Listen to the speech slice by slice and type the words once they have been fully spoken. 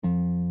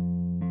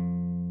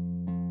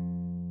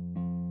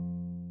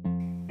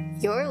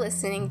You're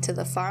listening to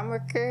the Farm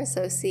Worker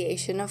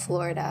Association of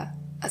Florida,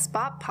 a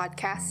Spot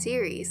podcast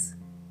series.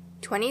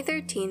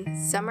 2013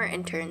 summer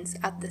interns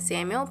at the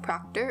Samuel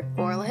Proctor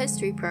Oral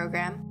History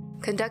Program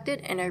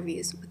conducted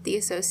interviews with the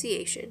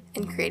association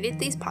and created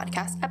these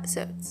podcast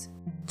episodes.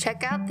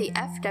 Check out the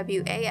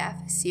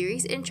FWAF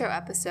series intro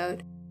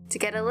episode to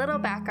get a little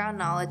background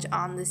knowledge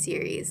on the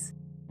series.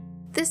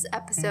 This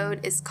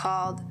episode is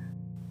called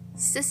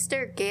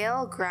Sister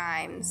Gail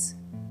Grimes.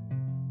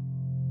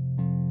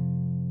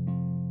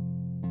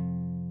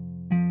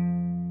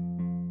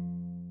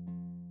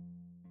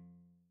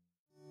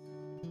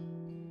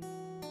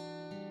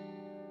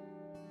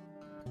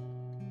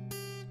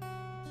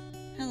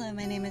 Hello,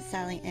 my name is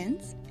Sally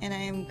Ince, and I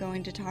am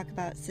going to talk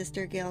about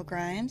Sister Gail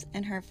Grimes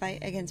and her fight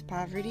against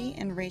poverty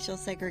and racial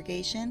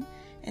segregation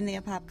in the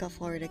Apopka,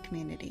 Florida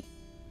community.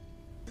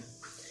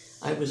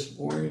 I was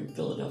born in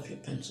Philadelphia,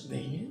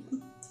 Pennsylvania,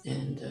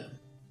 and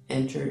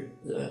entered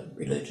the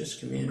religious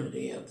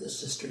community of the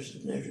Sisters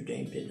of Notre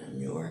Dame de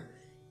Namur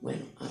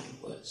when I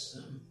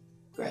was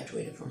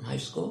graduated from high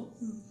school.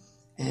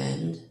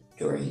 And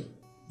during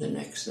the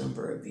next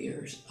number of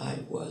years,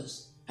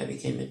 I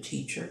became a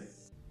teacher.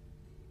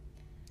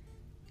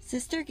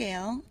 Sister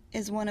Gail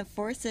is one of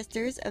 4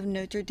 sisters of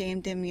Notre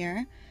Dame de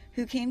Namur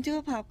who came to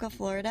Apopka,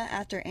 Florida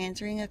after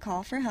answering a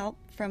call for help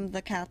from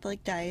the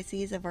Catholic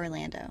Diocese of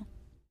Orlando.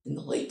 In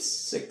the late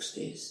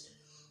 60s,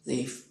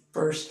 the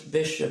first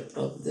bishop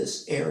of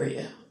this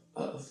area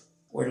of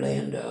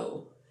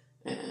Orlando,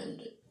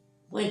 and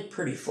went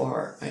pretty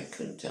far, I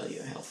couldn't tell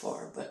you how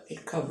far, but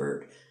it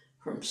covered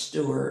from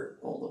Stewart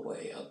all the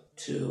way up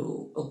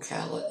to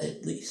Ocala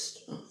at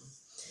least.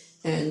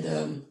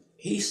 And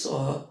he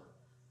saw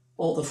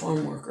all the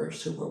farm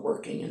workers who were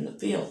working in the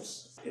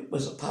fields. It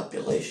was a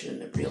population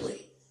that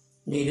really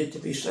needed to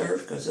be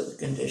served because of the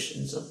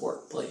conditions of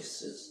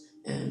workplaces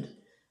and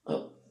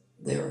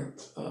their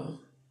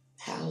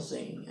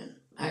housing and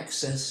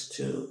access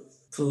to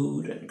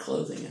food and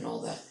clothing and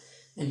all that.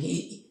 And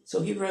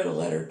so he wrote a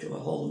letter to a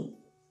whole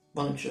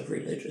bunch of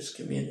religious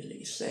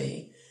communities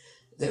saying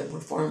there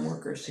were farm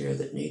workers here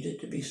that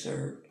needed to be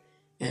served,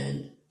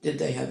 and did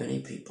they have any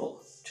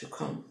people to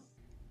come?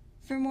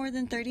 For more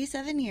than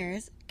 37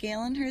 years,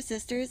 Gail and her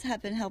sisters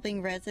have been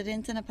helping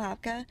residents in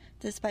Apopka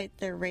despite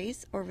their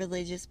race or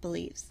religious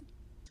beliefs.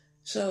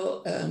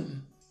 So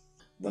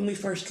when we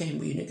first came,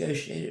 we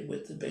negotiated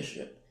with the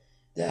bishop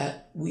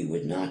that we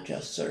would not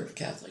just serve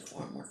Catholic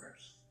farm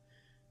workers,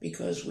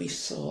 because we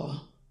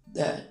saw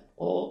that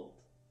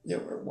there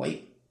were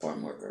white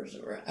farm workers,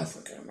 there were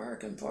African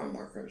American farm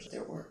workers,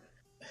 there were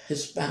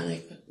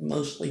Hispanic,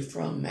 mostly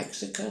from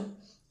Mexico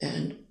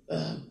and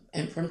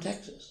from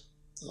Texas,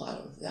 a lot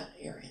of that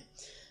area.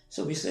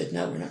 So we said,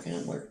 no, we're not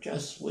going to work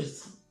just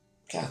with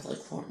Catholic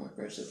farm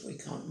workers. If we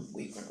come,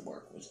 we're going to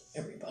work with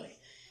everybody.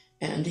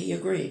 And he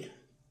agreed.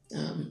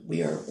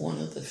 We are one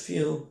of the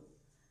few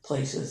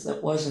places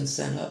that wasn't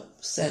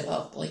set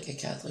up like a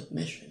Catholic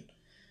mission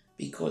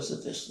because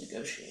of this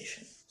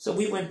negotiation. So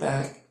we went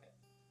back,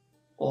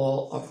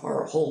 all of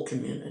our whole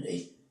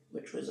community,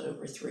 which was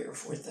over 3,000 or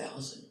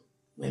 4,000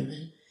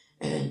 women,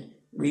 and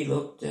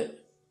re-looked at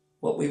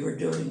what we were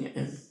doing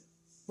and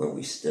were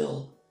we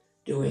still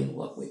doing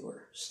what we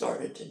were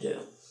started to do.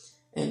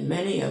 And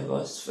many of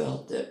us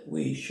felt that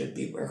we should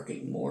be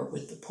working more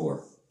with the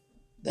poor.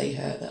 They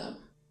had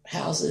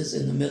houses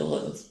in the middle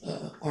of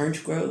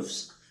orange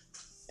groves,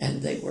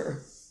 and they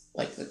were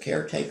like the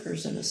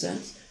caretakers in a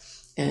sense.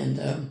 And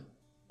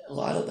a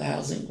lot of the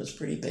housing was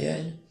pretty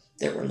bad.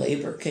 There were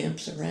labor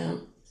camps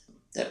around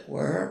that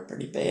were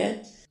pretty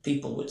bad.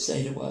 People would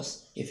say to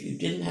us, if you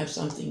didn't have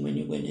something when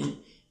you went in,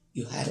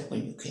 you had it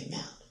when you came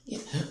out,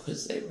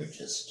 because they were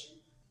just,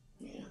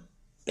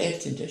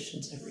 bad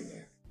conditions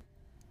everywhere.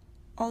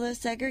 Although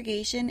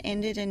segregation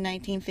ended in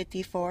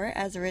 1954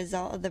 as a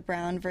result of the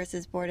Brown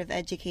versus Board of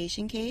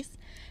Education case,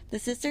 the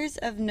Sisters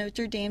of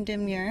Notre Dame de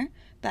Namur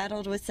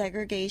battled with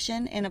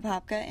segregation in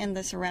Apopka and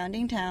the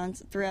surrounding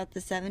towns throughout the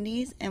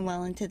 70s and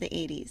well into the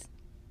 80s.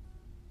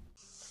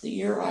 The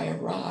year I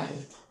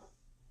arrived,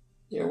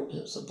 there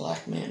was a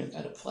black man who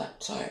got a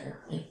flat tire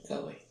in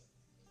Gail,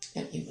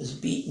 and he was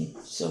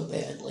beaten so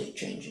badly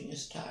changing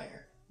his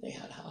tire, they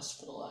had to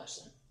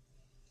hospitalize him.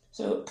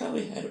 So Gail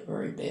had a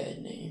very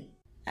bad name.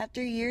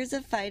 After years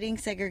of fighting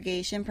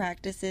segregation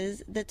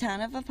practices, the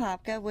town of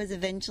Apopka was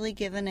eventually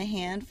given a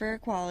hand for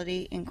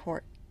equality in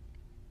court.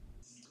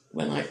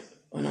 When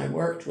I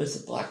worked with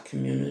the black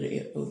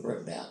community over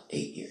about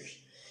 8 years,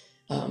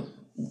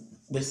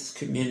 with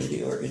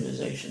community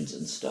organizations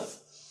and stuff,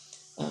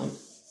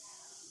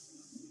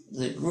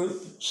 the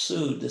group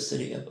sued the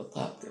city of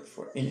Apopka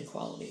for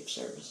inequality of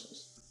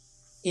services.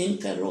 In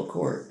federal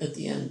court at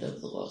the end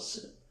of the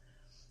lawsuit,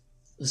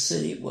 the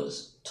city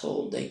was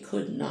told they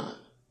could not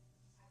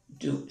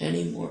do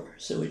any more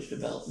sewage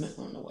development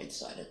on the white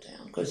side of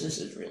town, because this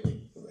is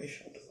really a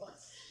racial divide,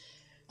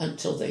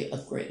 until they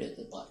upgraded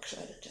the black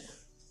side of town.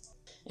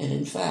 And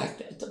in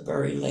fact, at the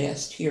very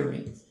last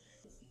hearing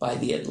by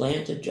the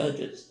Atlanta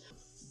judges,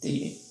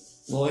 the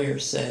lawyer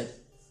said,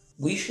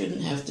 we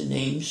shouldn't have to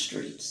name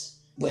streets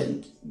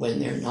when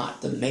they're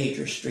not the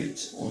major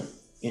streets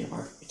in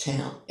our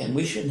town. And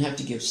we shouldn't have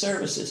to give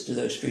services to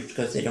those streets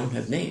because they don't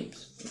have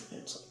names.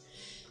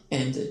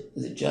 And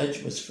the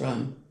judge was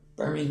from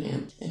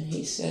Birmingham, and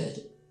he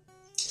said,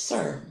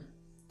 "Sir,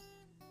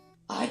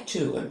 I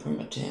too am from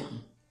a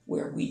town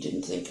where we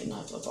didn't think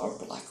enough of our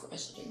black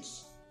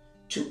residents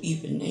to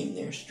even name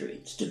their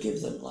streets, to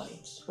give them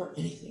lights or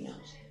anything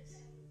else.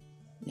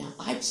 Now,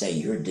 I'd say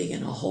you're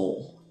digging a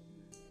hole,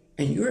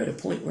 and you're at a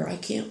point where I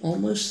can't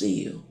almost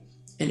see you.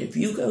 And if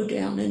you go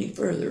down any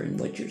further in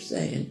what you're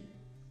saying,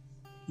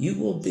 you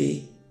will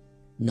be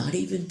not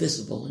even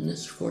visible in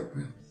this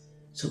courtroom.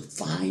 So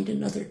find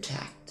another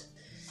tact."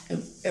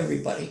 And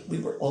everybody, we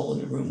were all in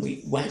the room,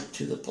 we went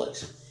to the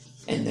place,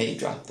 and they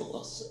dropped the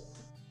lawsuit.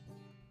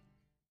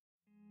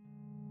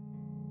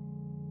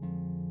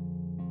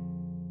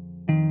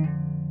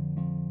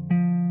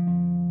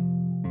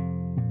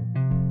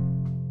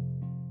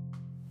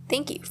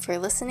 Thank you for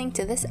listening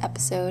to this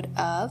episode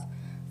of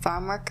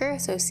Farm Worker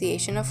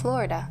Association of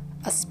Florida,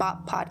 a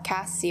SPOT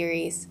podcast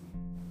series.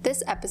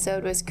 This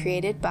episode was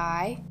created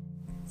by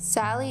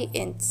Sally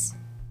Ince.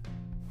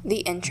 The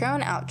intro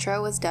and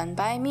outro was done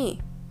by me,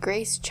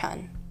 Grace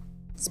Chun.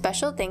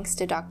 Special thanks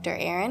to Dr.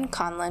 Erin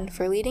Conlon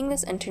for leading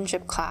this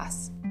internship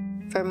class.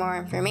 For more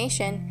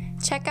information,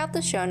 check out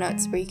the show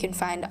notes where you can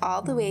find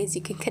all the ways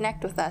you can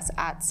connect with us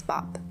at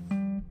SPOP.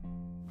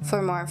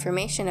 For more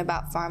information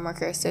about Farm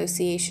Worker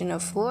Association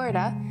of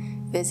Florida,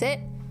 visit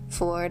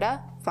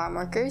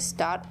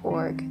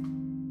floridafarmworkers.org.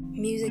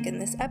 Music in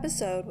this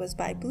episode was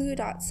by Blue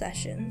Dot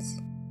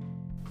Sessions.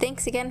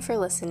 Thanks again for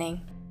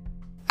listening.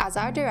 As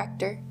our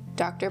director,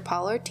 Dr.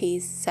 Paul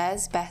Ortiz,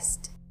 says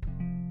best,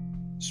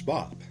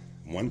 SPOP,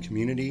 one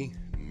community,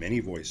 many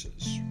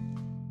voices.